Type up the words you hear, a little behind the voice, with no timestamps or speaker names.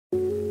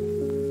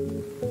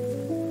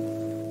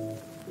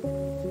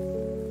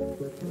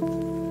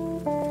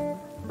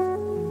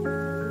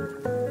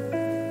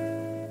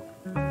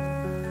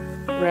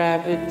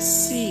rabbit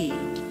seed.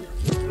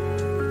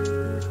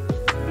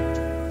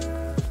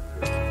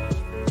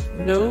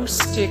 No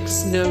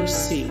sticks, no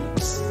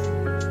seeds.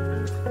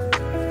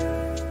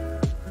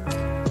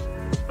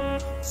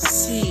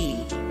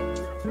 Seed.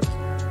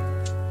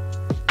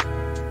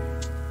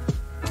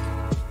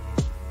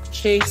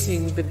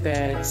 Chasing the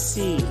bad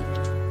seed.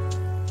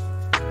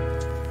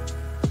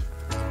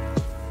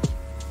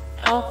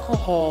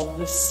 Alcohol,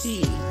 the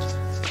seed.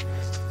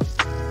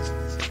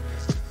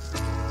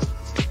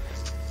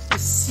 The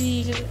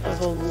seed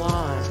of a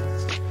lie.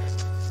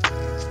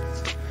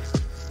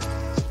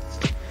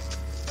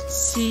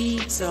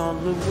 Seeds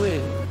on the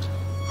wind.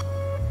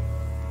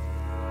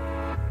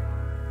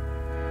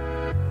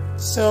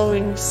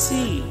 Sowing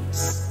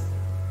seeds.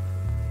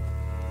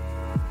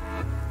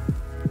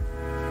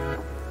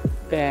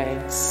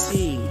 Bag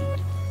seed.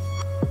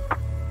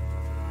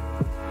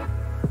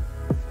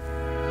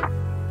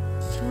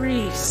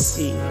 Three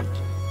seed.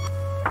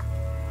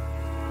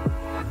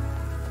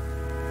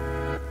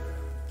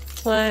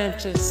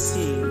 Plant a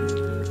seed.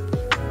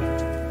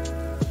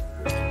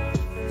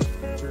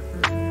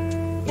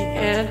 The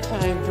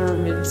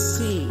anti-vermin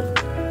seed.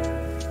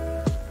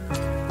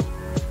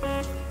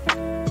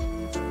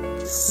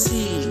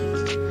 Seed.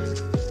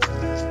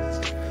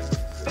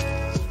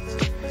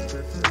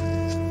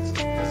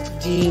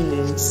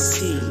 Demon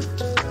seed.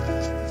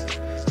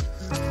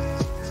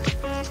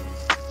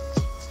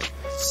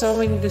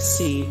 Sowing the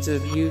seeds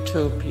of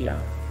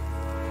utopia.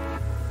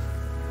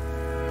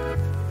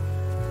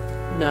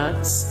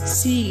 Nuts,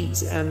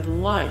 seeds,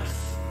 and life.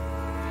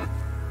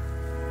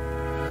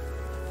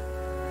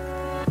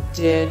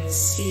 Dead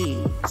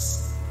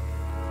seeds.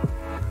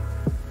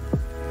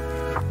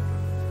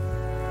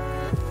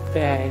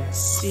 Bag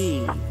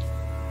seed.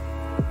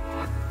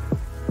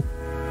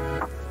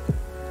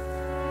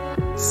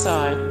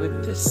 Side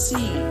with the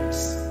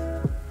seeds.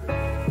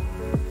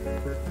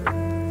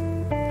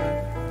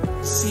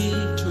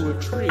 Seed to a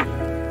tree.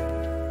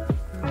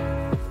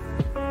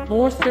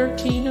 More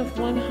 13 of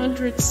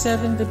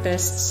 107 the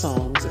best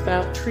songs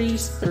about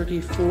trees.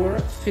 34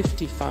 of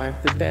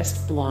 55 the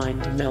best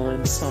blind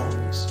melon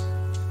songs.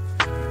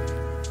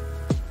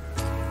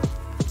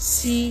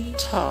 Seed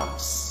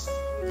toss.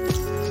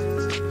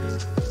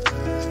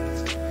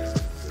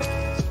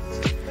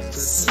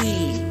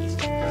 Seed.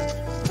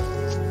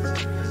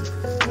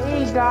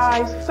 Hey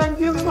guys, thank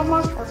you so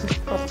much for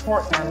the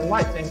support and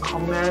likes and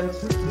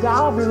comments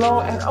down below,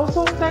 and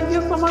also thank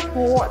you so much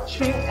for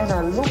watching, and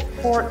I look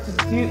forward to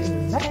see you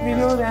in the next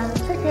video. Then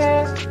take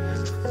care,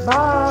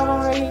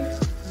 bye.